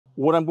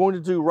what I'm going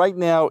to do right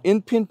now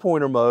in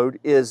pinpointer mode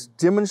is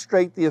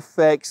demonstrate the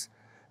effects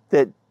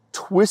that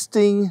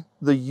twisting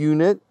the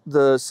unit,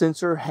 the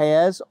sensor,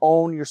 has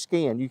on your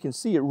scan. You can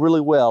see it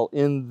really well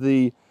in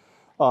the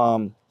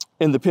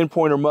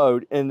pinpointer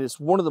mode, and it's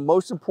one of the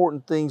most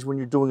important things when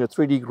you're doing a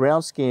 3D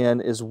ground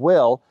scan as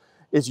well,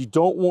 is you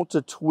don't want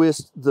to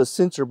twist the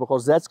sensor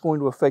because that's going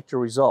to affect your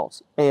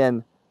results.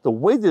 And the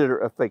way that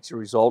it affects your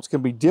results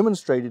can be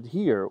demonstrated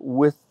here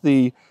with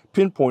the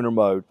pinpointer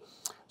mode.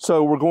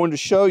 So we're going to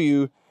show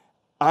you,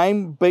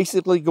 I'm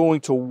basically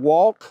going to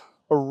walk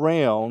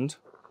around,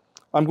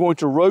 I'm going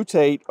to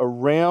rotate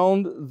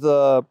around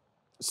the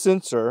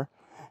sensor,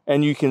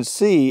 and you can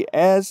see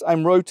as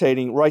I'm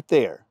rotating right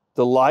there,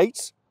 the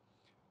lights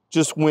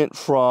just went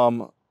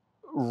from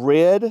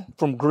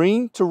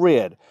green to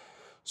red.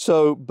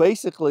 So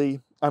basically,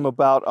 I'm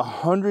about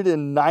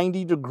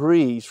 190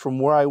 degrees from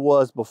where I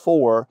was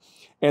before,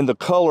 and the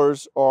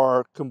colors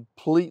are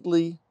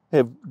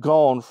have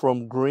gone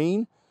from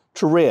green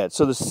to red.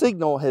 So the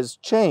signal has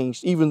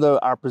changed even though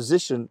our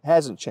position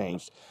hasn't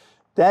changed.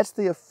 That's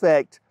the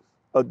effect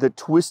of the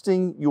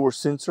twisting your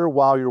sensor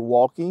while you're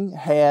walking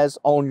has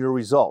on your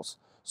results.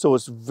 So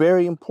it's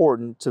very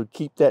important to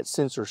keep that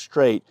sensor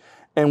straight.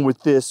 And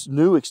with this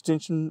new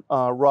extension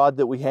rod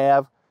that we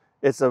have,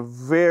 it's a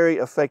very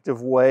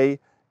effective way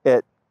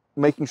at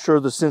making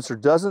sure the sensor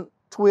doesn't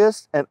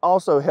twist and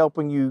also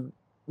helping you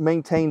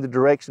maintain the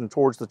direction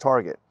towards the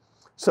target.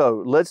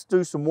 So let's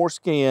do some more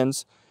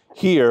scans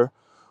here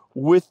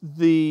with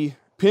the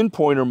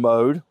pinpointer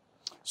mode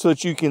so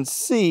that you can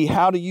see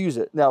how to use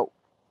it. Now,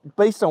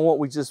 based on what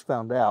we just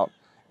found out,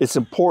 it's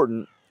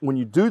important when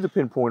you do the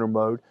pinpointer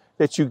mode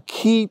that you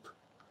keep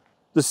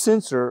the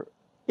sensor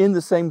in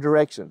the same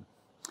direction.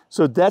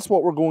 So that's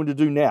what we're going to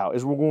do now,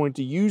 is we're going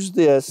to use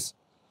this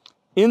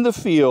in the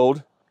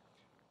field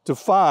to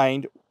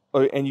find,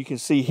 and you can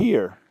see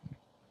here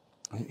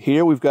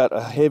we've got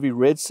a heavy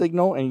red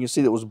signal, and you can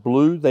see that it was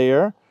blue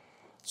there.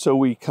 So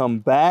we come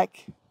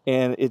back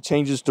and it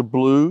changes to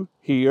blue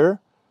here.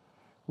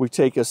 We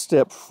take a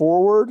step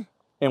forward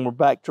and we're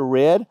back to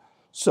red.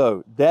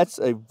 So that's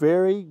a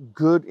very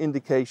good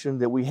indication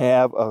that we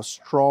have a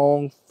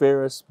strong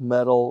ferrous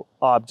metal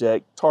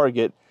object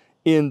target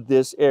in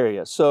this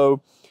area.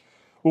 So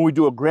when we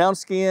do a ground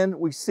scan,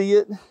 we see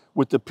it.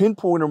 With the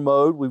pinpointer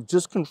mode, we've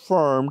just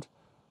confirmed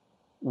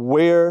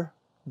where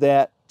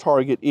that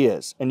target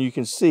is. And you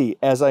can see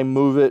as I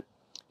move it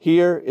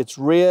here, it's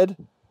red.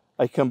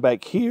 I come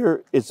back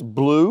here, it's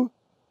blue.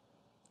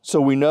 So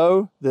we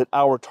know that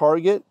our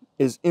target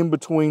is in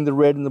between the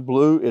red and the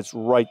blue. It's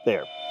right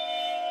there.